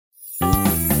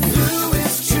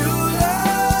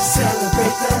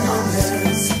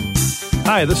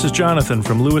Hi, this is Jonathan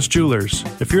from Lewis Jewelers.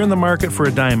 If you're in the market for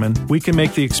a diamond, we can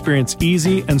make the experience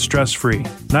easy and stress-free.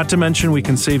 Not to mention, we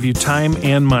can save you time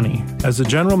and money. As a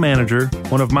general manager,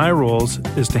 one of my roles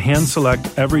is to hand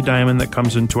select every diamond that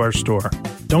comes into our store.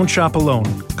 Don't shop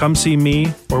alone. Come see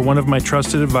me or one of my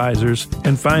trusted advisors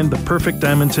and find the perfect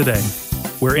diamond today.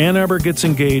 Where Ann Arbor gets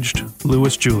engaged,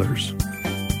 Lewis Jewelers.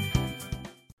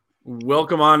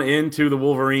 Welcome on into the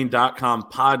Wolverine.com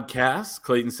podcast.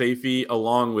 Clayton Safey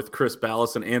along with Chris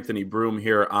Ballas and Anthony Broom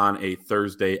here on a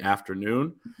Thursday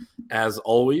afternoon. As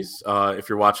always, if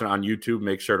you're watching on YouTube,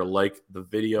 make sure to like the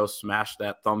video, smash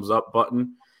that thumbs up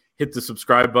button, hit the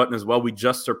subscribe button as well. We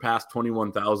just surpassed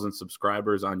 21,000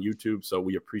 subscribers on YouTube, so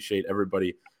we appreciate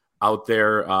everybody out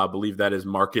there. I believe that is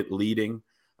market leading,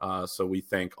 so we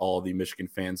thank all the Michigan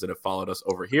fans that have followed us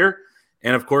over here.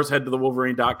 And, of course, head to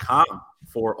thewolverine.com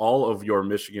for all of your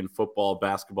Michigan football,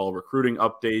 basketball, recruiting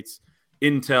updates,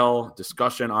 intel,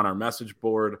 discussion on our message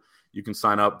board. You can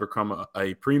sign up, become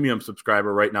a premium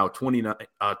subscriber right now,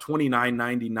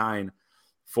 $29.99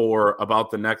 for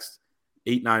about the next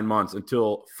 8-9 months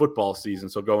until football season.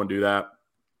 So go and do that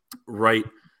right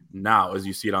now as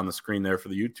you see it on the screen there for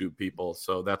the YouTube people.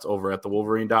 So that's over at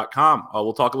thewolverine.com.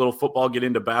 We'll talk a little football, get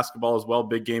into basketball as well.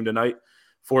 Big game tonight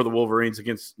for the Wolverines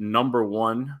against number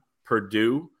 1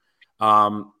 Purdue.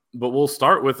 But we'll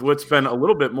start with what's been a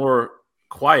little bit more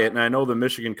quiet. And I know the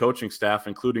Michigan coaching staff,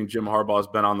 including Jim Harbaugh, has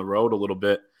been on the road a little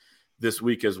bit this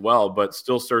week as well, but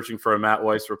still searching for a Matt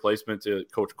Weiss replacement to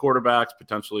coach quarterbacks,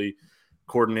 potentially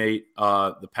coordinate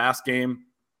the pass game.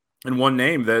 And one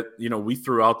name that, we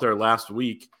threw out there last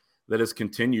week that has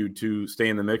continued to stay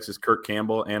in the mix is Kirk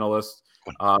Campbell, analyst,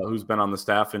 who's been on the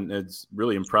staff and it's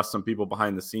really impressed some people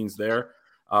behind the scenes there.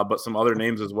 But some other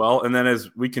names as well. And then as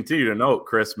we continue to note,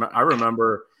 Chris, I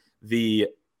remember the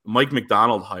Mike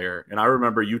McDonald hire, and I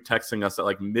remember you texting us at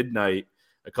like midnight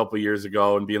a couple of years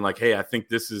ago and being like, hey, I think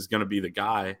this is going to be the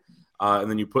guy.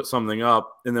 And then you put something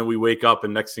up, and then we wake up,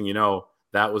 and next thing you know,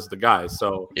 that was the guy.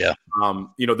 So, yeah,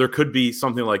 there could be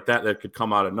something like that could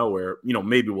come out of nowhere.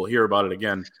 Maybe we'll hear about it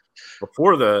again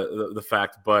before the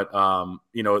fact, but,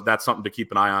 that's something to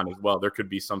keep an eye on as well. There could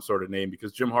be some sort of name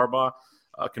because Jim Harbaugh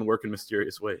can work in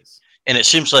mysterious ways. And it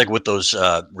seems like with those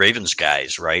Ravens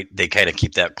guys, right, they kind of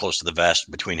keep that close to the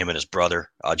vest between him and his brother,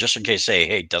 just in case,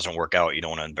 hey, it doesn't work out. You don't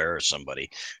want to embarrass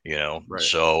somebody, Right.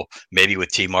 So maybe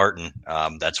with T. Martin,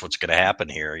 that's what's going to happen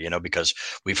here, because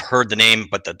we've heard the name,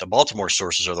 but the Baltimore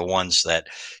sources are the ones that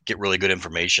get really good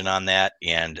information on that.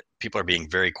 And people are being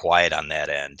very quiet on that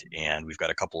end. And we've got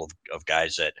a couple of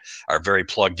guys that are very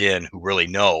plugged in who really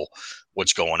know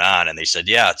what's going on. And they said,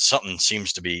 yeah, something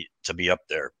seems to be up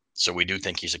there. So we do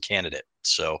think he's a candidate.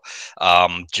 So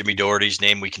Jimmy Doherty's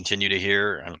name we continue to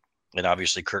hear. And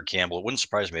obviously Kirk Campbell. It wouldn't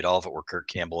surprise me at all if it were Kirk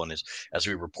Campbell. And as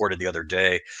we reported the other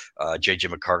day, J.J.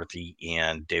 McCarthy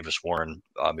and Davis Warren,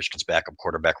 Michigan's backup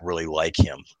quarterback, really like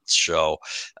him. So,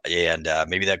 and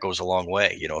maybe that goes a long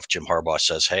way. If Jim Harbaugh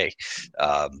says, hey,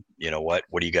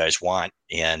 what do you guys want?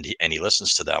 And he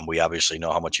listens to them. We obviously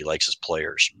know how much he likes his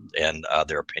players and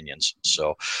their opinions.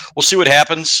 So we'll see what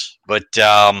happens. But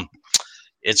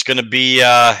it's going to be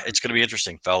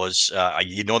interesting, fellas.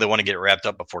 They want to get it wrapped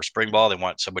up before spring ball. They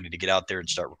want somebody to get out there and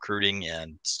start recruiting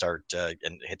and start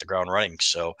and hit the ground running.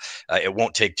 So it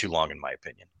won't take too long, in my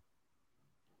opinion.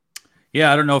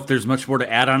 Yeah, I don't know if there's much more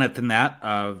to add on it than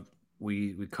that.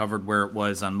 We covered where it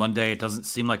was on Monday. It doesn't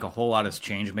seem like a whole lot has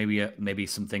changed. Maybe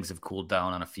some things have cooled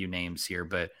down on a few names here,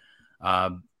 but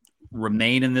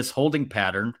remain in this holding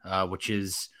pattern, which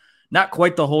is not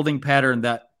quite the holding pattern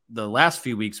that the last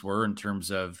few weeks were in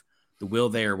terms of the will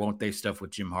they or won't they stuff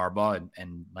with Jim Harbaugh.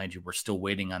 And mind you, we're still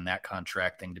waiting on that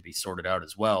contract thing to be sorted out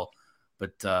as well.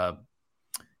 But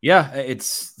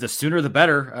it's the sooner the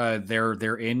better.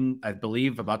 They're in, I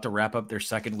believe, about to wrap up their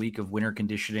second week of winter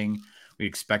conditioning. We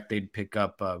expect they'd pick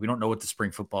up. We don't know what the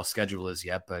spring football schedule is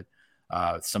yet, but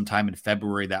sometime in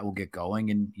February that will get going,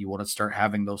 and you want to start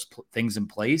having those things in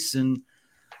place and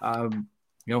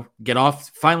get off.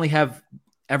 Finally, have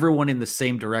everyone in the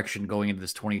same direction going into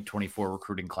this 2024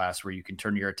 recruiting class, where you can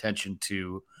turn your attention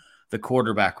to the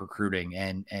quarterback recruiting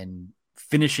and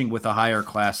finishing with a higher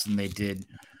class than they did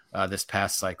this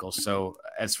past cycle. So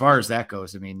as far as that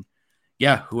goes, I mean,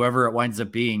 yeah, whoever it winds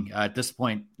up being at this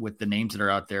point with the names that are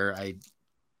out there,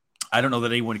 I don't know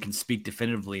that anyone can speak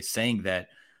definitively saying that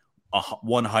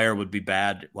one hire would be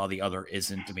bad while the other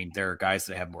isn't. I mean, there are guys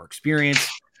that have more experience.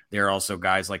 There are also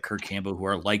guys like Kirk Campbell who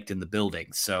are liked in the building.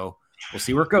 So we'll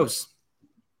see where it goes.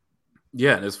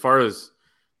 Yeah, and as far as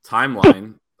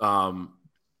timeline,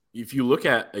 if you look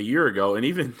at a year ago, and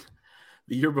even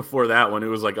the year before that, when it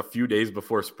was like a few days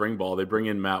before spring ball, they bring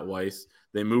in Matt Weiss.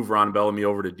 They move Ron Bellamy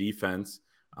over to defense.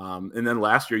 And then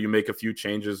last year, you make a few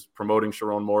changes, promoting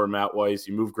Sharon Moore and Matt Weiss.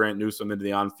 You move Grant Newsome into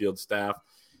the on-field staff.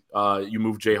 You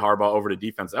move Jay Harbaugh over to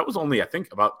defense. That was only, I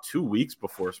think, about 2 weeks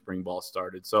before spring ball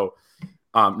started. So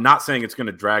not saying it's going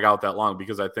to drag out that long,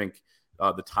 because I think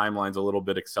the timeline's a little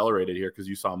bit accelerated here, because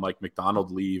you saw Mike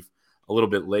McDonald leave a little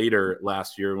bit later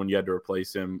last year when you had to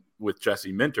replace him with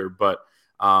Jesse Minter. But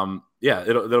yeah,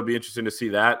 it'll be interesting to see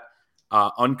that.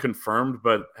 Unconfirmed,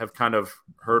 but have kind of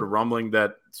heard a rumbling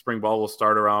that spring ball will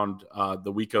start around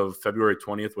the week of February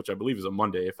 20th, which I believe is a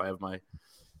Monday, if I have my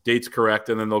dates correct.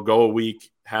 And then they'll go a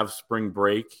week, have spring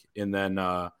break, and then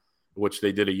which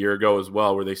they did a year ago as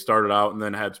well, where they started out and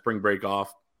then had spring break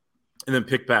off and then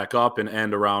pick back up and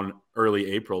end around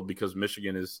early April, because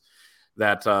Michigan is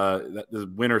that the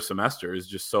winter semester is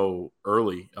just so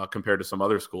early compared to some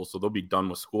other schools. So they'll be done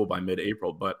with school by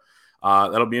mid-April. But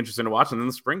that'll be interesting to watch. And then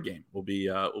the spring game will be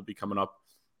coming up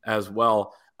as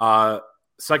well.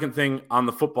 Second thing on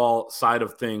the football side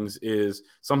of things is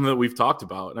something that we've talked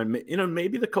about. And,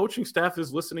 maybe the coaching staff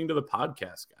is listening to the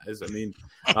podcast, guys. I mean,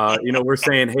 we're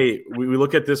saying, hey, we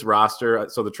look at this roster.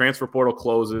 So the transfer portal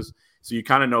closes. So you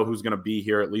kind of know who's going to be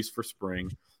here, at least for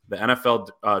spring. The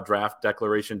NFL draft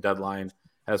declaration deadline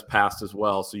has passed as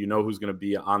well. So you know who's going to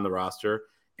be on the roster.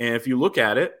 And if you look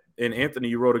at it, and Anthony,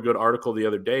 you wrote a good article the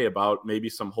other day about maybe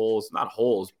some holes, not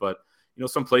holes, but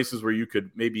some places where you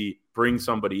could maybe bring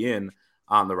somebody in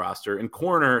on the roster. And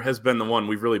corner has been the one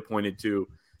we've really pointed to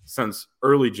since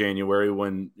early January,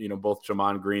 when both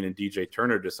Jamon Green and DJ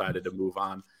Turner decided to move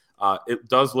on. It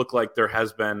does look like there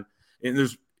has been,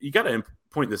 and you got to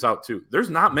point this out too. There's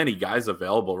not many guys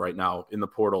available right now in the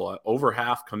portal. Over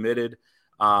half committed,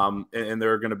 and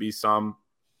there are going to be some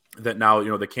that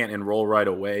now they can't enroll right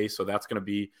away. So that's going to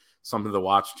be something to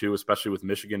watch too, especially with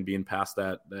Michigan being past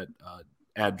that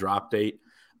add drop date.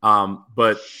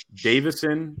 But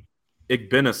Davison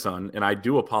Igbinason, and I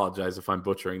do apologize if I'm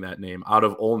butchering that name, out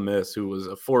of Ole Miss, who was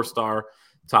a 4-star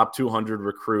top 200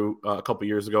 recruit a couple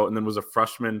years ago, and then was a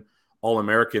freshman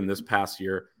All-American this past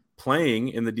year, playing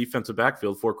in the defensive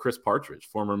backfield for Chris Partridge,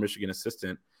 former Michigan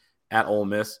assistant at Ole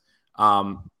Miss.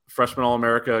 Freshman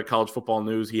All-America, College Football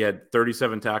News. He had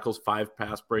 37 tackles, 5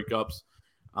 pass breakups.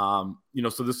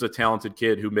 So this is a talented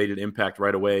kid who made an impact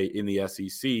right away in the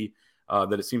SEC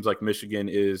that it seems like Michigan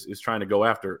is trying to go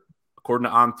after. According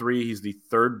to On3, he's the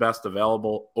third best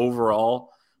available overall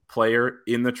player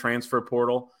in the transfer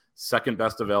portal, second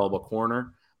best available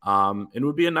corner. And it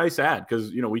would be a nice ad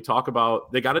because, we talk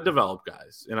about they got to develop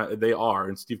guys, and they are,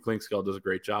 and Steve Klinkscale does a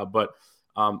great job. But,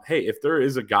 hey, if there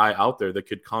is a guy out there that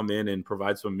could come in and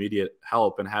provide some immediate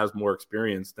help and has more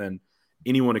experience than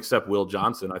anyone except Will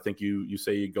Johnson, I think you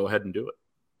say you go ahead and do it.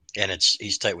 And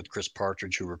he's tight with Chris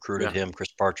Partridge, who recruited him.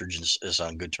 Chris Partridge is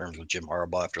on good terms with Jim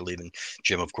Harbaugh after leaving.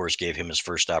 Jim, of course, gave him his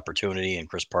first opportunity, and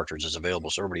Chris Partridge is available.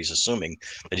 So everybody's assuming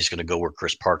that he's going to go where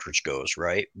Chris Partridge goes,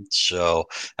 right? So,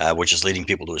 which is leading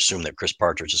people to assume that Chris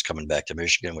Partridge is coming back to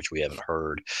Michigan, which we haven't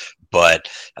heard. But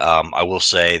I will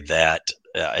say that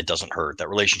it doesn't hurt. That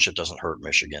relationship doesn't hurt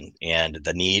Michigan, and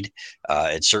the need.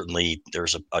 It certainly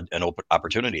there's an open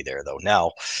opportunity there, though.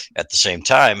 Now, at the same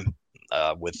time,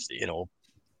 with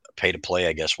pay to play,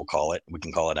 I guess we'll call it. We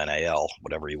can call it NIL,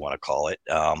 whatever you want to call it.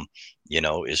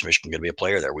 Is Michigan going to be a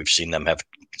player there? We've seen them have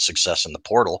success in the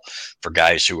portal for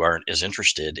guys who aren't as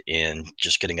interested in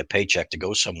just getting a paycheck to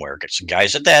go somewhere.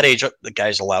 Guys at that age, the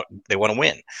guys they want to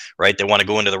win, right? They want to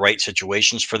go into the right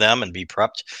situations for them and be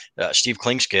prepped. Steve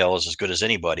Klinkscale is as good as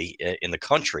anybody in the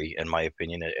country, in my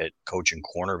opinion, at coaching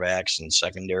cornerbacks and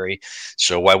secondary.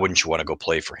 So why wouldn't you want to go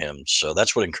play for him? So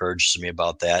that's what encourages me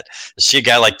about that. To see a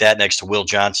guy like that next to Will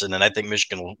Johnson, and I think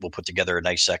Michigan will put together a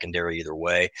nice secondary either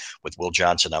way with Will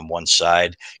Johnson on one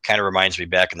side. Kind of reminds me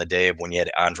back in the day of when you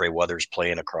had Andre Weathers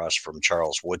playing across from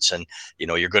Charles Woodson.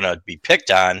 You're going to be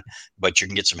picked on, but you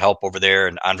can get some help over there.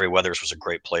 And Andre Weathers was a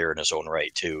great player in his own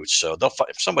right too. So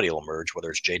if somebody will emerge,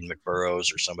 whether it's Jaden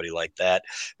McBurrows or somebody like that.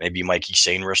 Maybe Mikey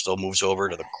Sainristil still moves over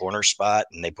to the corner spot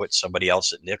and they put somebody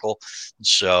else at nickel.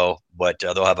 So, but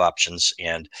they'll have options.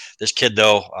 And this kid,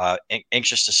 though,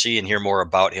 anxious to see and hear more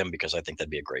about him because I think that'd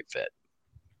be a great fit.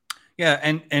 Yeah,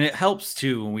 and it helps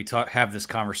too when we have this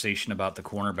conversation about the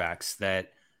cornerbacks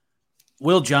that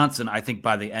Will Johnson, I think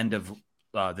by the end of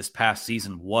this past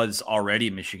season, was already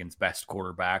Michigan's best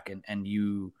quarterback, and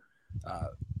you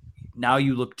now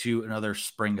you look to another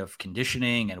spring of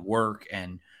conditioning and work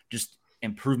and just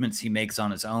improvements he makes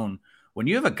on his own. When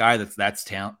you have a guy that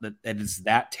is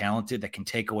that talented that can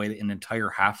take away an entire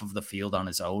half of the field on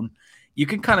his own, you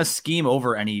can kind of scheme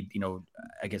over any,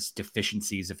 I guess,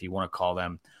 deficiencies, if you want to call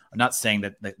them, I'm not saying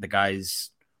that the guys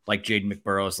like Jaden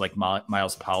McBurrows, like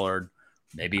Miles Pollard,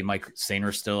 maybe Mike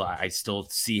Sainer still. I still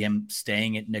see him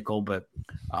staying at nickel, but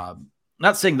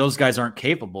not saying those guys aren't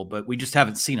capable, but we just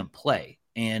haven't seen them play.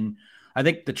 And I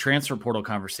think the transfer portal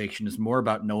conversation is more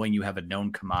about knowing you have a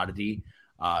known commodity.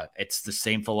 It's the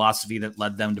same philosophy that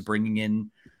led them to bringing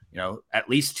in, at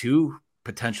least 2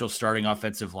 potential starting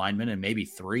offensive linemen and maybe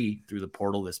 3 through the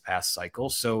portal this past cycle.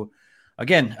 So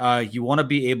again, you want to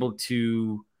be able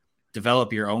to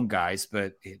develop your own guys,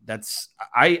 but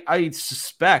I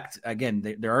suspect,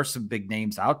 again, there are some big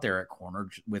names out there at corner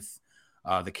with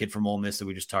the kid from Ole Miss that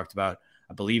we just talked about.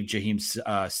 I believe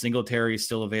Jaheim Singletary is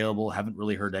still available. Haven't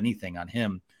really heard anything on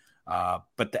him.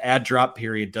 But the ad drop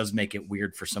period does make it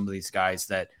weird for some of these guys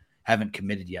that haven't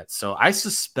committed yet. So I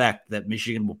suspect that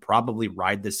Michigan will probably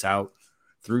ride this out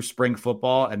through spring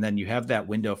football. And then you have that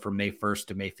window from May 1st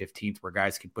to May 15th where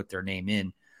guys can put their name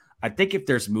in. I think if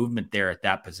there's movement there at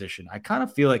that position, I kind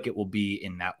of feel like it will be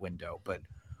in that window. But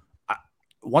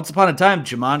once upon a time,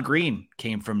 Jamon Green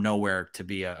came from nowhere to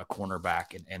be a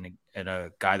cornerback and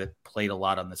a guy that played a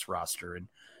lot on this roster. And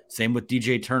same with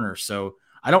DJ Turner. So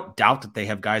I don't doubt that they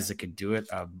have guys that can do it.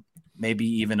 Maybe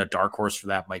even a dark horse for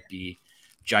that might be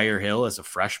Jair Hill as a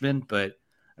freshman. But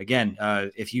again,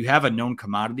 if you have a known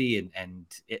commodity and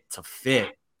it's a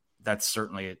fit, that's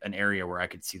certainly an area where I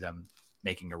could see them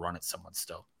making a run at someone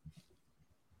still.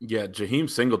 Yeah, Jaheim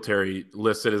Singletary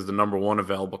listed as the number 1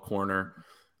 available corner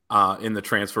in the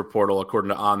transfer portal, according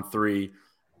to On3.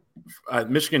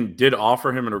 Michigan did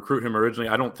offer him and recruit him originally.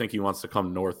 I don't think he wants to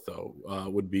come north, though,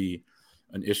 would be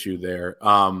an issue there.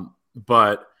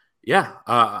 But yeah,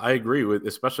 I agree with,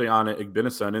 especially on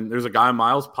Igbinison. And there's a guy,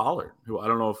 Miles Pollard, who I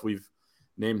don't know if we've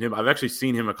named him. I've actually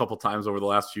seen him a couple times over the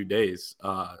last few days,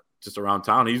 just around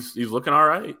town. He's looking all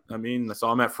right. I mean, I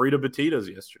saw him at Frida Batista's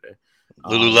yesterday.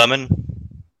 Lululemon?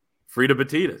 Frida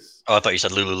Batista's. Oh, I thought you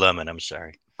said Lululemon. I'm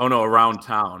sorry. Oh no, around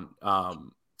town.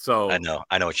 So I know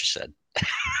what you said.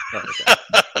 Okay.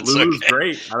 Lulu's okay.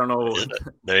 Great. I don't know.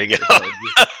 There you go.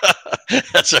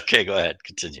 That's okay. Go ahead.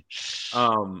 Continue.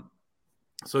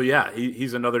 So yeah,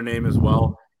 he's another name as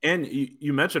well. And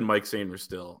you mentioned Mike Sainer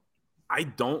still. I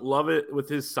don't love it with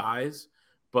his size,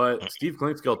 but Steve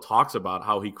Klinkscale talks about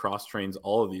how he cross-trains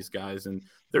all of these guys, and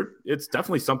it's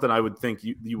definitely something I would think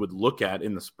you would look at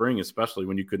in the spring, especially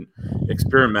when you can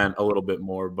experiment a little bit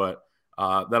more. But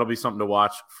that'll be something to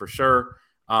watch for sure.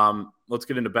 Let's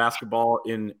get into basketball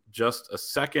in just a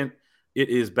second. It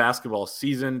is basketball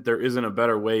season. There isn't a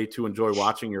better way to enjoy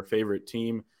watching your favorite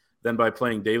team than by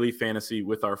playing daily fantasy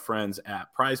with our friends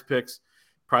at Prize Picks.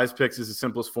 Prize Picks is the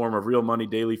simplest form of real money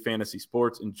daily fantasy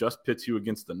sports and just pits you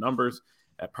against the numbers.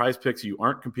 At Prize Picks, you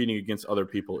aren't competing against other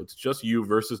people. It's just you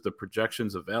versus the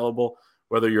projections available.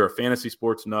 Whether you're a fantasy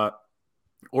sports nut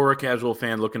or a casual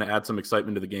fan looking to add some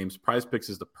excitement to the games, Prize Picks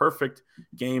is the perfect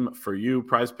game for you.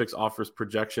 Prize Picks offers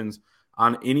projections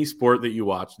on any sport that you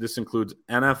watch. This includes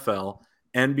NFL,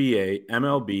 NBA,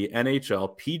 MLB,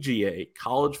 NHL, PGA,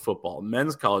 college football,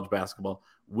 men's college basketball,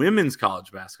 women's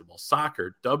college basketball,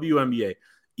 soccer, WNBA,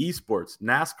 esports,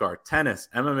 NASCAR, tennis,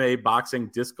 MMA, boxing,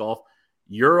 disc golf,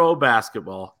 Euro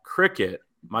basketball, cricket,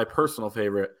 my personal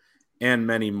favorite, and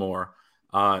many more.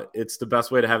 It's the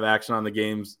best way to have action on the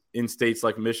games in states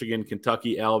like Michigan,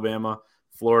 Kentucky, Alabama,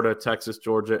 Florida, Texas,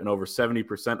 Georgia, and over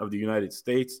 70% of the United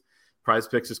States. Prize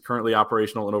Picks is currently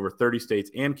operational in over 30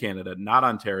 states and Canada, not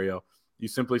Ontario. You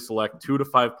simply select 2 to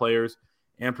 5 players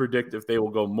and predict if they will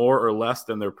go more or less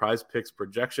than their Prize Picks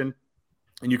projection,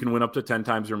 and you can win up to 10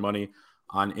 times your money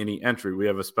on any entry. We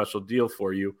have a special deal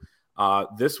for you.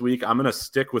 This week, I'm going to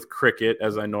stick with cricket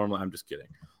as I normally – I'm just kidding.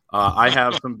 I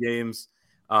have some games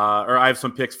or I have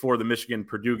some picks for the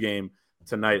Michigan-Purdue game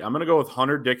tonight. I'm going to go with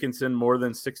Hunter Dickinson, more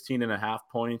than 16.5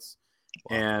 points,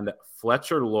 and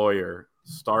Fletcher Lawyer,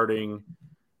 starting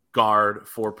guard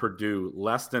for Purdue,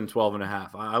 less than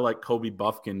 12.5. I like Kobe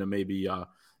Buffkin to maybe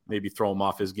throw him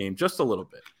off his game just a little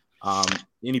bit.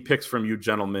 Any picks from you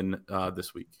gentlemen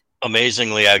this week?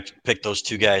 Amazingly, I picked those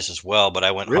 2 guys as well, but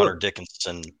I went Hunter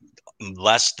Dickinson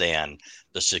less than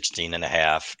the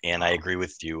 16.5. And I agree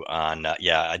with you on,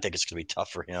 I think it's going to be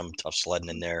tough for him, tough sledding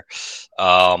in there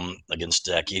against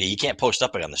he can't post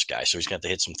up on this guy. So he's going to have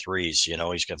to hit some threes, he's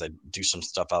going to have to do some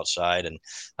stuff outside, and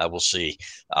we'll see.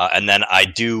 And then I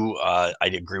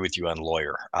agree with you on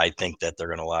Lawyer. I think that they're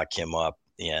going to lock him up.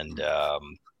 And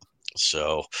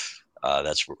so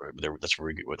that's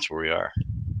where we are.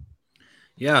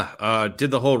 Yeah, did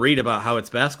the whole read about how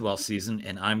it's basketball season,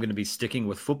 and I'm going to be sticking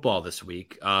with football this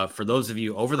week. For those of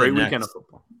you over the great weekend of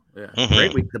football,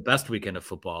 great week, the best weekend of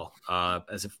football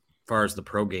as far as the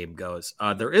pro game goes.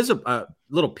 There is a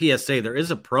little PSA. There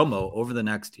is a promo over the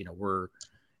next. We're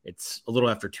It's a little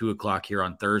after 2:00 here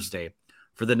on Thursday.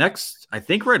 For the next, I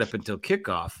think right up until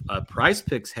kickoff, Prize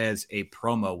Picks has a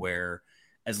promo where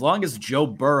as long as Joe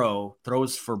Burrow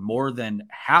throws for more than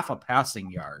half a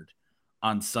passing yard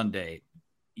on Sunday,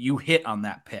 you hit on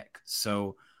that pick.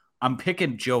 So I'm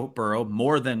picking Joe Burrow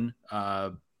more than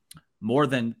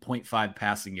 0.5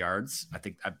 passing yards. I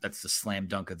think that's the slam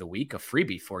dunk of the week, a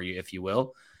freebie for you, if you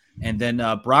will. And then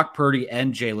Brock Purdy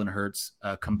and Jalen Hurts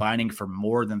combining for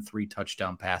more than 3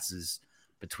 touchdown passes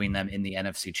between them in the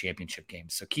NFC Championship game.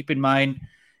 So keep in mind,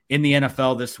 in the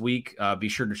NFL this week, be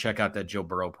sure to check out that Joe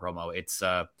Burrow promo. It's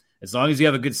as long as you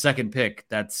have a good second pick,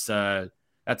 that's a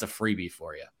freebie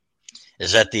for you.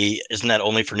 Isn't that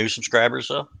only for new subscribers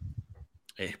though?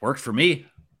 It worked for me.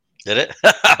 Did it?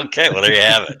 Okay, well there you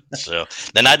have it. So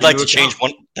then I'd like to change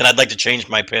one. Then I'd like to change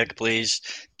my pick, please,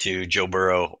 to Joe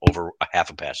Burrow over a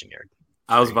half a passing yard.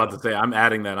 I was about to say I'm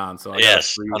adding that on. So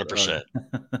yes, 100%,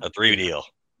 a 3 deal.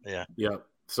 Yeah. Yep.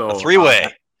 So a 3-way.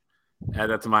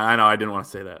 Add that to my. I know I didn't want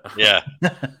to say that. Yeah.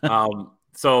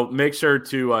 So make sure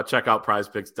to check out Prize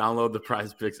Picks. Download the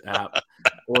Prize Picks app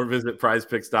or visit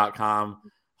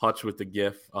prizepicks.com. Hutch with the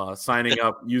GIF. Signing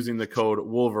up using the code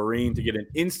Wolverine to get an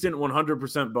instant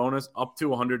 100% bonus up to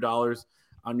 $100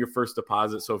 on your first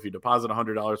deposit. So if you deposit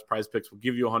 $100, Prize Picks will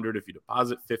give you $100. If you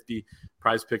deposit $50,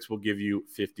 Prize Picks will give you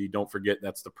 $50. Don't forget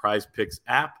that's the Prize Picks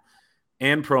app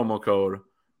and promo code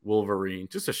Wolverine.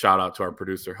 Just a shout out to our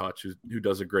producer Hutch, who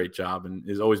does a great job and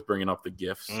is always bringing up the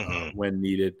GIFs when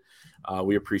needed.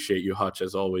 We appreciate you, Hutch,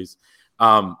 as always.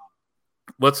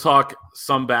 Let's talk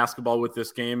some basketball with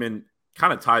this game, and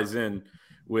kind of ties in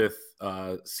with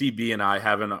CB and I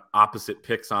having opposite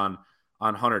picks on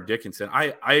Hunter Dickinson.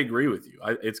 I agree with you.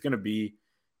 It's going to be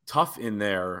tough in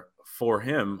there for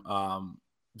him.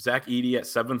 Zach Edey at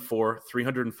 7'4",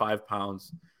 305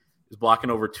 pounds, is blocking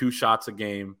over 2 shots a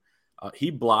game.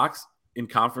 He blocks in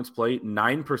conference play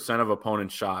 9% of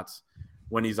opponent shots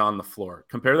when he's on the floor.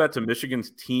 Compare that to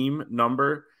Michigan's team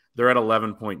number. They're at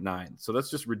 11.9. So that's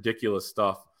just ridiculous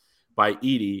stuff by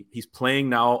Edey. He's playing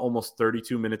now almost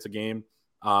 32 minutes a game,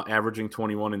 averaging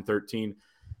 21 and 13.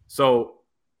 So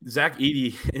Zach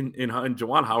Edey and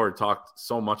Juwan Howard talked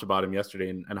so much about him yesterday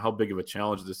and how big of a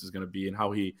challenge this is going to be and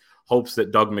how he hopes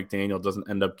that Doug McDaniel doesn't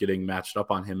end up getting matched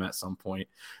up on him at some point,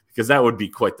 because that would be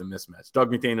quite the mismatch.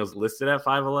 Doug McDaniel's listed at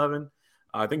 5'11".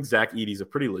 I think Zach Edey's a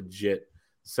pretty legit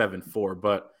 7'4",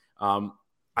 but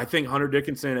I think Hunter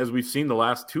Dickinson, as we've seen the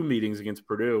last 2 meetings against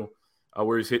Purdue,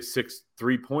 where he's hit 6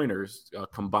 3-pointers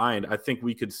combined, I think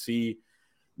we could see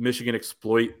Michigan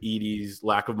exploit Edey's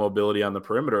lack of mobility on the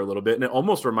perimeter a little bit. And it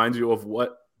almost reminds you of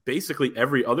what basically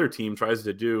every other team tries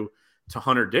to do to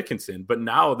Hunter Dickinson. But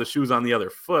now the shoe's on the other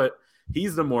foot.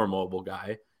 He's the more mobile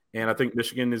guy. And I think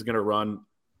Michigan is going to run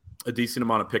a decent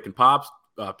amount of pick and pops,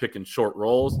 pick and short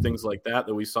rolls, things like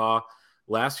that we saw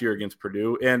last year against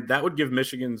Purdue. And that would give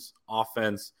Michigan's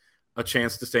offense a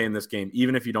chance to stay in this game,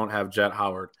 even if you don't have Jet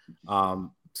Howard.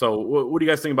 So what do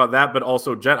you guys think about that? But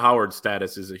also Jet Howard's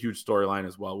status is a huge storyline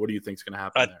as well. What do you think is going to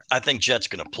happen there? I think Jet's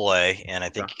going to play. And I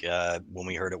think when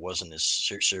we heard it wasn't as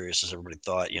serious as everybody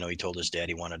thought, he told his dad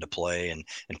he wanted to play. And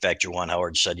in fact, Juwan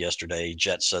Howard said yesterday,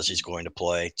 Jet says he's going to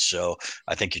play. So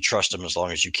I think you trust him as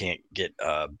long as you can't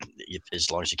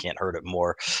as long as you can't hurt it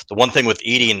more. The one thing with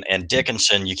Edey and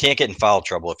Dickinson, you can't get in foul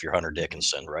trouble if you're Hunter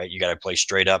Dickinson, right? You got to play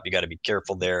straight up. You got to be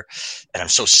careful there. And I'm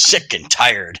so sick and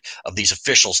tired of these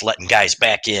officials letting guys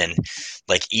back in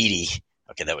like Edey.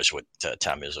 Okay, that was what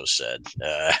Tom Izzo said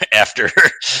after.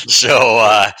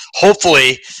 So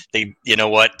hopefully they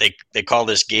call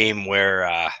this game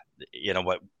where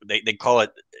they call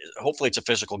it. Hopefully it's a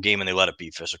physical game and they let it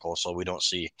be physical, so we don't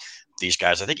see these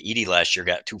guys. I think Edey last year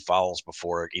got 2 fouls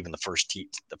before even the first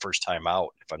time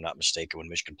out, if I'm not mistaken, when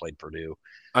Michigan played Purdue.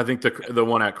 I think the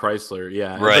one at Chrysler,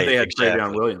 yeah, right. But they had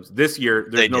Travion Williams this year.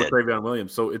 There's no Travion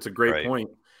Williams, so it's a great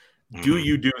point. Do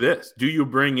you do this? Do you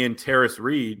bring in Terrace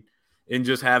Reed and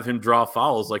just have him draw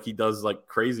fouls like he does like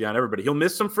crazy on everybody? He'll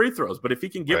miss some free throws, but if he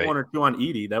can get 1 or 2 on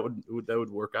Edey, that would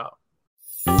work out.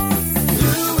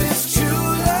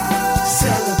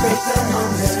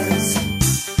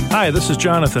 Hi, this is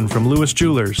Jonathan from Lewis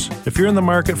Jewelers. If you're in the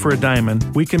market for a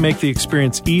diamond, we can make the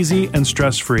experience easy and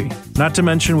stress-free. Not to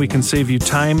mention, we can save you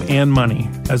time and money.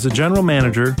 As a general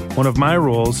manager, one of my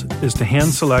roles is to hand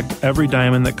select every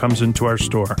diamond that comes into our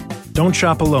store. Don't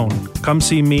shop alone. Come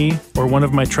see me or one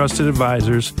of my trusted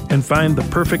advisors and find the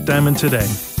perfect diamond today.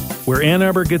 Where Ann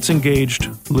Arbor gets engaged,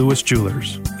 Lewis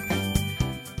Jewelers.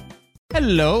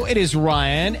 Hello, it is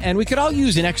Ryan, and we could all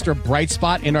use an extra bright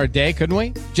spot in our day, couldn't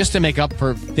we? Just to make up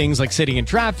for things like sitting in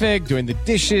traffic, doing the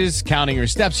dishes, counting your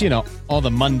steps, all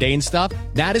the mundane stuff.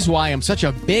 That is why I'm such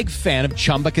a big fan of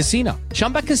Chumba Casino.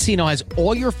 Chumba Casino has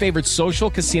all your favorite social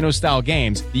casino-style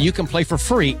games that you can play for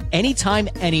free anytime,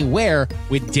 anywhere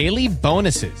with daily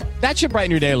bonuses. That should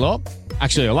brighten your day a little.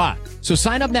 Actually, a lot. So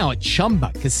sign up now at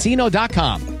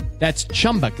ChumbaCasino.com. That's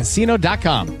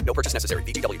ChumbaCasino.com. No purchase necessary.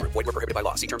 VGW Group. Void where prohibited by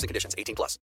law. See terms and conditions.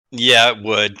 18+. Yeah, it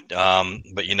would.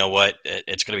 But you know what?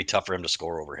 It's going to be tough for him to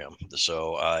score over him.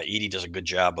 So Edey does a good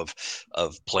job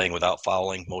of playing without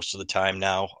fouling most of the time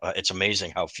now. It's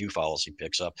amazing how few fouls he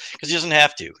picks up because he doesn't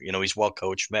have to. He's well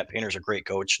coached. Matt Painter's a great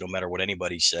coach, no matter what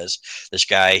anybody says. This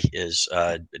guy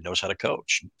knows how to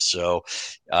coach. So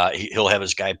he'll have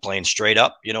his guy playing straight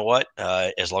up. You know what?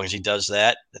 As long as he does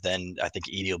that, then I think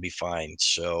Edey will be fine.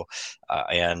 So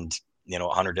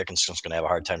Hunter Dickinson's going to have a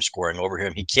hard time scoring over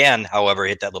him. He can, however,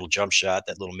 hit that little jump shot,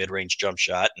 that little mid-range jump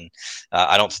shot, and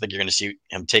I don't think you're going to see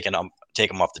him take him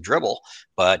off the dribble,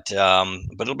 but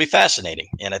it'll be fascinating,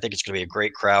 and I think it's going to be a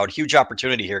great crowd. Huge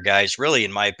opportunity here, guys. Really,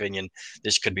 in my opinion,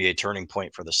 this could be a turning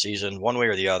point for the season, one way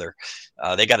or the other.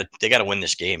 They got to win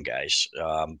this game, guys.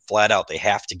 Flat out, they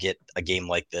have to get a game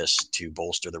like this to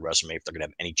bolster the resume if they're going to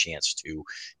have any chance to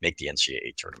make the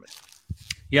NCAA tournament.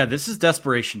 Yeah, this is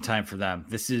desperation time for them.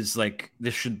 This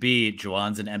should be,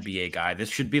 Juwan's an NBA guy. This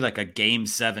should be like a game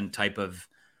 7 type of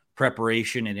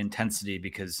preparation and intensity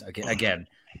because again,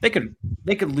 they could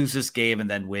lose this game and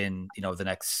then win, the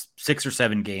next 6 or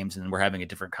 7 games, and we're having a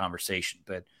different conversation.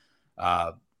 But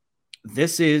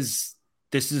this is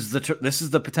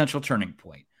the potential turning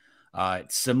point.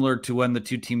 It's similar to when the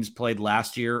two teams played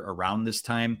last year around this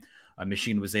time.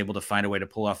 Michigan was able to find a way to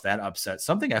pull off that upset.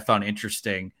 Something I found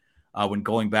interesting when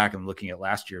going back and looking at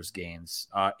last year's games.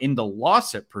 In the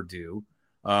loss at Purdue,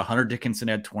 Hunter Dickinson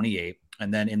had 28,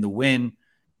 and then in the win,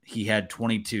 he had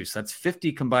 22. So that's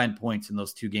 50 combined points in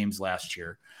those 2 games last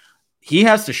year. He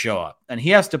has to show up, and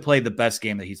he has to play the best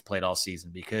game that he's played all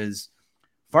season because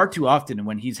far too often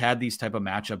when he's had these type of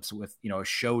matchups with, a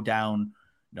showdown,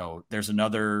 there's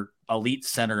another elite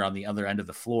center on the other end of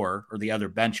the floor, or the other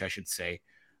bench, I should say.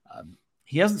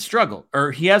 He has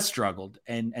struggled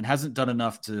and hasn't done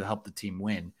enough to help the team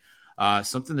win.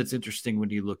 Something that's interesting when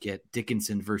you look at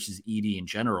Dickinson versus Edey in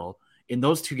general, in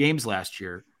those 2 games last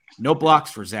year, no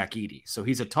blocks for Zach Edey. So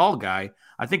he's a tall guy.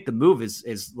 I think the move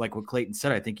is like what Clayton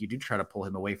said. I think you do try to pull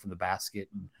him away from the basket.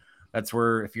 And that's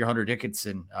where, if you're Hunter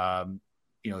Dickinson,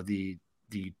 the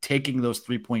taking those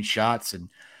 3-point shots and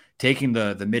taking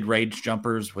the mid-range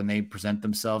jumpers when they present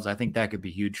themselves, I think that could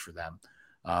be huge for them.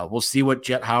 We'll see what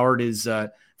Jet Howard is.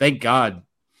 Thank God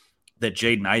that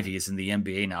Jaden Ivey is in the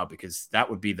NBA now, because that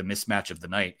would be the mismatch of the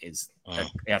night, is an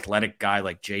athletic guy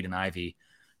like Jaden Ivey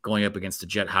going up against a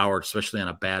Jet Howard, especially on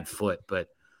a bad foot. But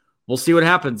we'll see what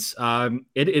happens.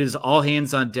 It is all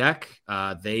hands on deck.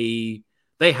 They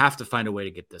have to find a way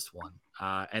to get this one.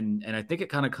 And I think it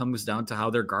kind of comes down to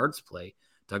how their guards play.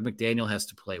 Doug McDaniel has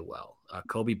to play well.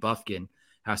 Kobe Buffkin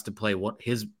has to play one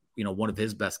of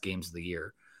his best games of the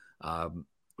year.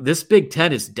 This Big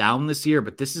Ten is down this year,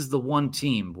 but this is the one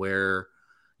team where,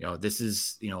 this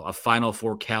is, a Final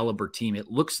Four caliber team.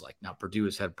 It looks like. Now Purdue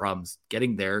has had problems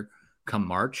getting there come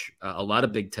March. A lot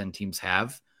of Big Ten teams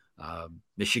have.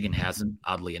 Michigan hasn't,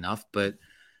 oddly enough. But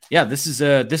yeah, this is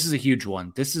a huge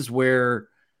one. This is where,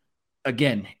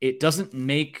 again, it doesn't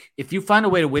make, if you find a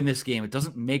way to win this game, it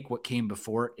doesn't make what came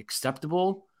before it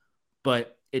acceptable,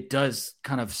 but it does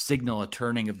kind of signal a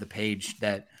turning of the page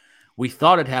that we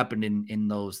thought it happened in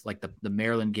those, like the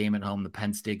Maryland game at home, the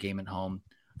Penn State game at home,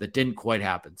 that didn't quite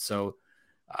happen. So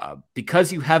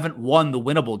because you haven't won the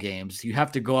winnable games, you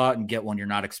have to go out and get one you're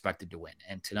not expected to win.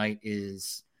 And tonight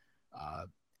is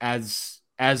as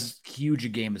huge a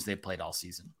game as they've played all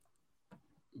season.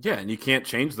 Yeah, and you can't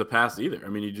change the past either. I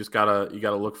mean, you just gotta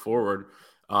look forward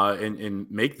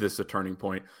and make this a turning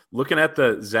point. Looking at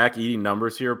the Zach Edey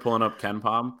numbers here, pulling up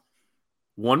KenPom,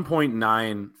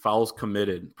 1.9 fouls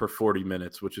committed per 40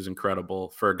 minutes, which is incredible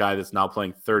for a guy that's now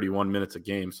playing 31 minutes a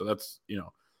game. So that's,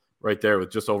 right there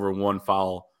with just over 1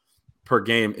 foul per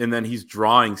game. And then he's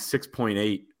drawing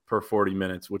 6.8 per 40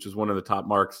 minutes, which is one of the top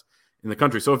marks in the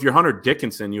country. So if you're Hunter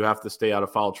Dickinson, you have to stay out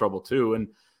of foul trouble too. And,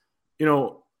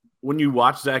 when you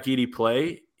watch Zach Edey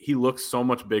play, he looks so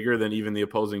much bigger than even the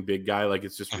opposing big guy. Like,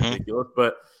 it's just ridiculous.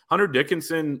 But Hunter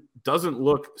Dickinson doesn't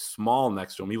look small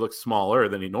next to him. He looks smaller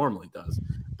than he normally does.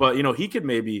 But, he could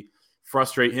maybe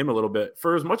frustrate him a little bit.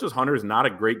 For as much as Hunter is not a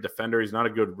great defender, he's not a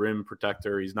good rim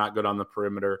protector, he's not good on the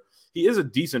perimeter, he is a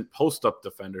decent post-up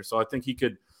defender. So I think he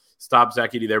could stop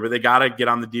Zach Edey there. But they got to get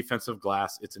on the defensive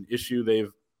glass. It's an issue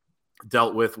they've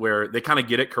dealt with, where they kind of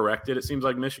get it corrected. It seems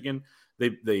like Michigan,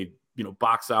 they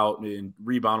box out and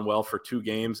rebound well for 2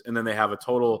 games, and then they have a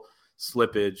total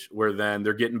slippage where then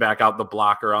they're getting back out the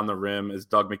blocker on the rim, as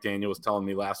Doug McDaniel was telling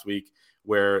me last week,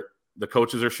 where the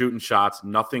coaches are shooting shots,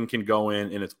 nothing can go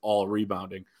in, and it's all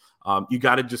rebounding. You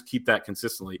got to just keep that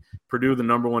consistently. Purdue, the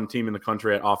number 1 team in the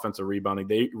country at offensive rebounding,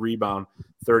 they rebound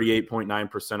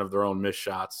 38.9% of their own missed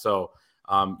shots. So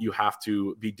you have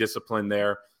to be disciplined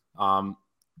there.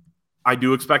 I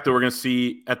do expect that we're going to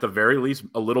see, at the very least,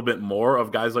 a little bit more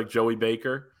of guys like Joey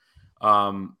Baker,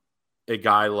 a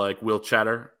guy like Will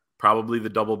Cheddar, probably the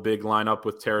double big lineup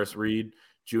with Terrace Reed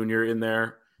Jr. in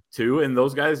there too. And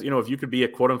those guys, if you could be a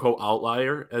quote-unquote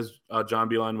outlier, as John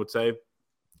Beilein would say,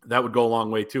 that would go a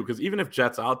long way too. Because even if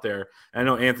Jet's out there, I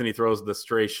know Anthony throws the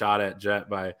stray shot at Jet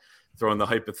by throwing the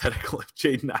hypothetical if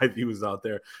Jaden Ivey was out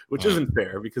there, which isn't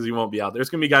fair because he won't be out there. There's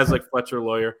going to be guys like Fletcher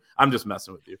Lawyer. I'm just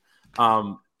messing with you.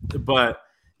 But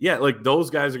yeah, like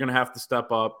those guys are going to have to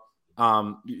step up,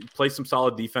 play some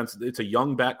solid defense. It's a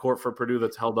young backcourt for Purdue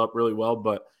that's held up really well,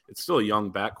 but it's still a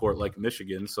young backcourt like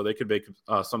Michigan, so they could make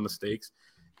some mistakes.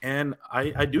 And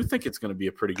I do think it's going to be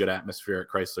a pretty good atmosphere at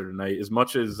Chrysler tonight, as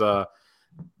much as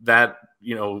that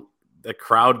the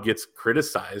crowd gets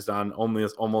criticized on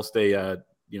almost a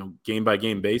game by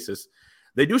game basis.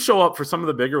 They do show up for some of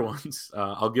the bigger ones.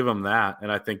 I'll give them that, and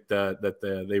I think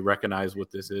that they recognize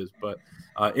what this is. But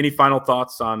any final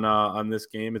thoughts on this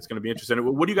game? It's going to be interesting.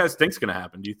 What do you guys think is going to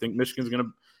happen? Do you think Michigan's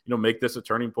going to make this a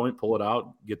turning point, pull it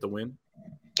out, get the win?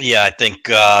 Yeah, I think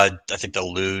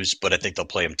they'll lose, but I think they'll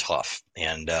play them tough.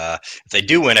 And if they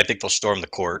do win, I think they'll storm the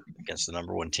court against the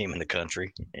number 1 team in the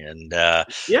country. And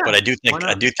but I do think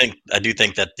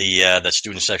that the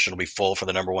student section will be full for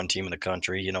the number 1 team in the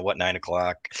country.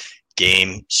 9:00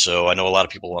 game. So I know a lot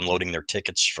of people unloading their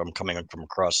tickets from coming from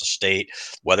across the state.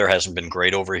 Weather hasn't been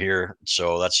great over here.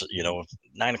 So that's,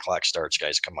 9:00 starts,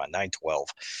 guys. Come on, 9:12.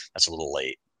 That's a little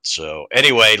late. So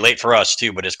anyway, late for us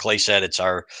too, but as Clay said, it's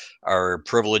our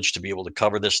privilege to be able to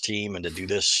cover this team and to do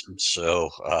this. So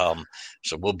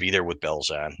we'll be there with bells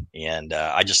on. And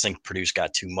I just think Purdue's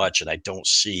got too much, and I don't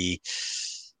see.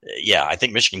 Yeah, I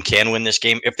think Michigan can win this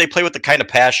game. If they play with the kind of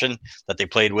passion that they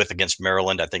played with against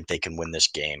Maryland, I think they can win this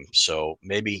game. So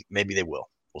maybe they will.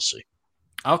 We'll see.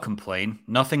 I'll complain.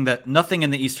 Nothing in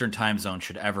the Eastern time zone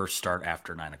should ever start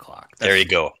after 9:00. There you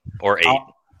go. Or 8.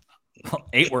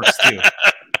 8 works too.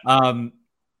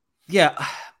 Yeah,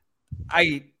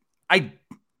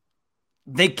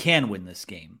 they can win this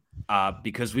game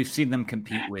because we've seen them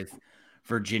compete with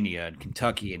Virginia and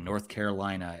Kentucky and North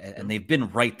Carolina, and they've been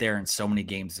right there in so many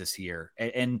games this year.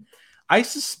 And I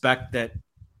suspect that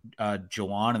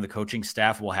Jawan and the coaching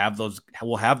staff will have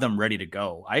them ready to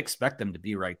go. I expect them to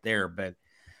be right there, but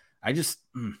I just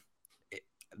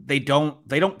they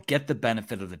don't get the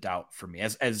benefit of the doubt for me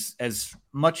as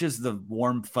much as the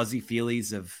warm fuzzy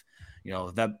feelies of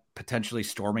that potentially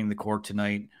storming the court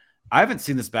tonight. I haven't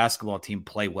seen this basketball team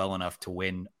play well enough to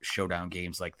win showdown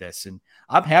games like this, and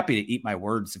I'm happy to eat my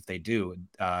words if they do.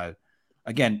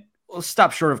 Again, we'll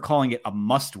stop short of calling it a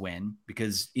must win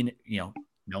because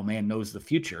no man knows the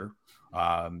future.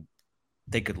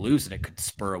 They could lose and it could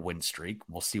spur a win streak.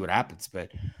 We'll see what happens,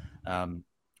 but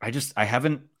I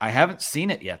haven't seen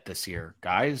it yet this year,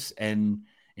 guys. And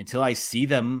until I see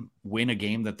them win a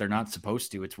game that they're not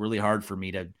supposed to, it's really hard for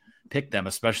me to pick them,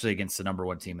 especially against the number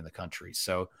 1 team in the country.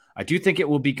 So I do think it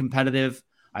will be competitive.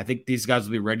 I think these guys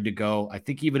will be ready to go. I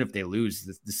think even if they lose,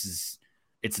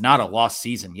 it's not a lost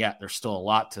season yet. There's still a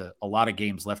lot of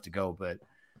games left to go, but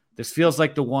this feels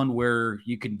like the one where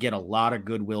you can get a lot of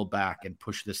goodwill back and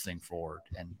push this thing forward.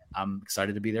 And I'm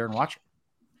excited to be there and watch it.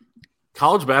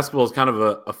 College basketball is kind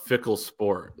of a fickle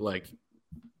sport.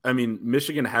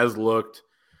 Michigan has looked,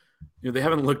 they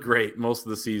haven't looked great most of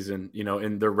the season,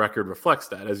 and their record reflects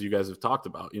that, as you guys have talked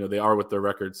about. They are what their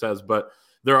record says, but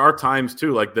there are times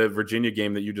too, like the Virginia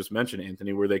game that you just mentioned,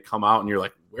 Anthony, where they come out and you're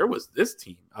like, where was this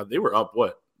team? They were up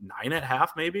 9 at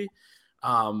half, maybe.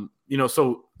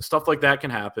 So stuff like that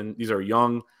can happen. These are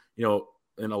young,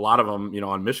 and a lot of them,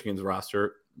 on Michigan's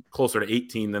roster, closer to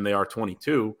 18 than they are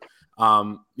 22.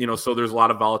 So there's a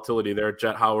lot of volatility there.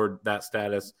 Jet Howard, that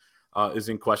status is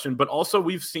in question. But also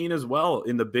we've seen as well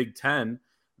in the Big Ten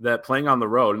that playing on the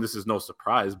road, and this is no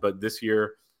surprise, but this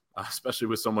year, especially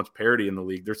with so much parity in the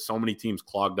league, there's so many teams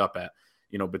clogged up at,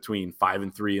 between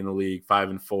 5-3 in the league,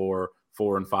 5-4,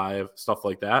 4-5, stuff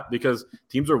like that, because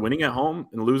teams are winning at home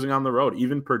and losing on the road.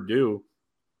 Even Purdue,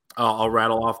 I'll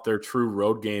rattle off their true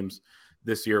road games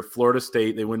this year. Florida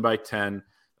State, they win by 10,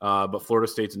 but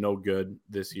Florida State's no good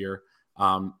this year.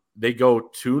 They go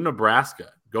to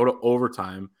Nebraska, go to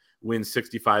overtime, win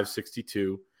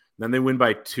 65-62. Then they win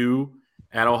by 2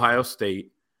 at Ohio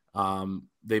State.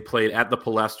 They played at the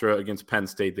Palestra against Penn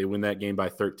State. They win that game by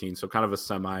 13, so kind of a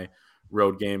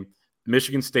semi-road game.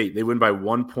 Michigan State, they win by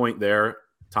 1 point there.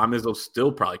 Tom Izzo's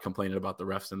still probably complaining about the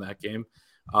refs in that game.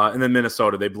 And then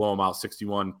Minnesota, they blow them out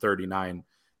 61-39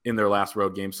 in their last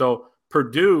road game. So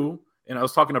Purdue, and I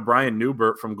was talking to Brian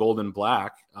Newbert from Golden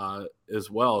Black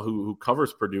as well, who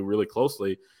covers Purdue really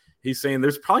closely. He's saying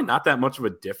there's probably not that much of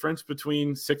a difference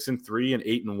between 6-3 and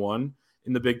 8-1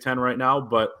 in the Big Ten right now,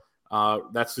 but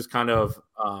that's just kind of,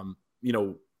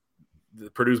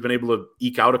 Purdue's been able to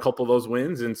eke out a couple of those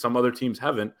wins, and some other teams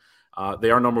haven't.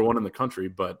 They are number 1 in the country,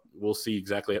 but we'll see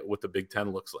exactly what the Big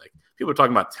Ten looks like. People are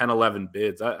talking about 10, 11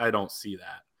 bids. I don't see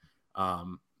that.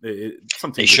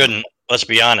 They shouldn't. Let's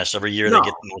be honest. Every year they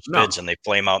get those bids and they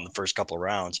flame out in the first couple of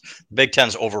rounds. The Big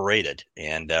Ten's overrated,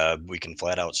 and we can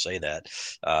flat out say that.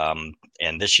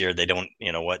 And this year they don't.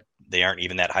 You know what? They aren't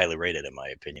even that highly rated, in my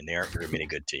opinion. They aren't very many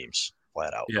good teams,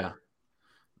 flat out. Yeah,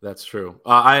 that's true.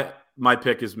 My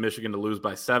pick is Michigan to lose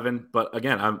by 7, but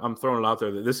again, I'm throwing it out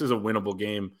there that this is a winnable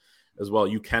game as well.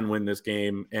 You can win this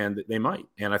game, and they might.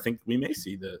 And I think we may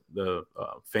see the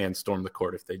fans storm the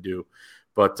court if they do.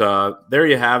 But there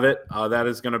you have it. That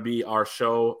is going to be our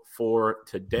show for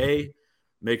today.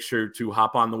 Make sure to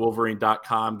hop on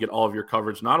thewolverine.com, get all of your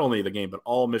coverage, not only the game, but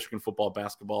all Michigan football,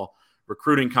 basketball,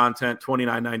 recruiting content,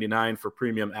 $29.99 for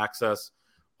premium access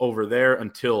over there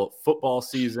until football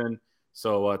season.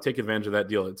 So take advantage of that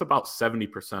deal. It's about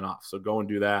 70% off. So go and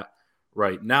do that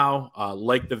right now.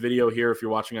 Like the video here if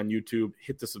you're watching on YouTube.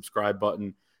 Hit the subscribe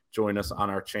button. Join us on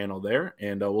our channel there,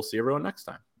 and we'll see everyone next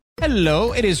time.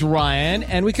 Hello, it is Ryan,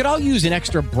 and we could all use an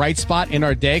extra bright spot in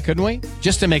our day, couldn't we?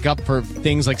 Just to make up for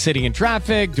things like sitting in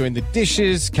traffic, doing the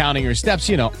dishes, counting your steps,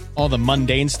 all the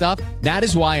mundane stuff. That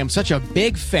is why I'm such a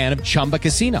big fan of Chumba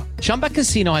Casino. Chumba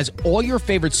Casino has all your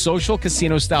favorite social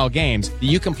casino-style games that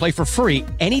you can play for free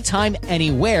anytime,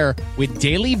 anywhere with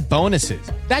daily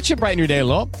bonuses. That should brighten your day a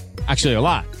little. Actually, a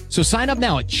lot. So sign up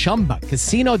now at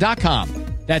ChumbaCasino.com.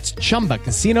 That's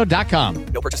ChumbaCasino.com.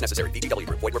 No purchase necessary. VGW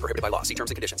Group. Void where prohibited by law. See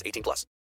terms and conditions. 18+.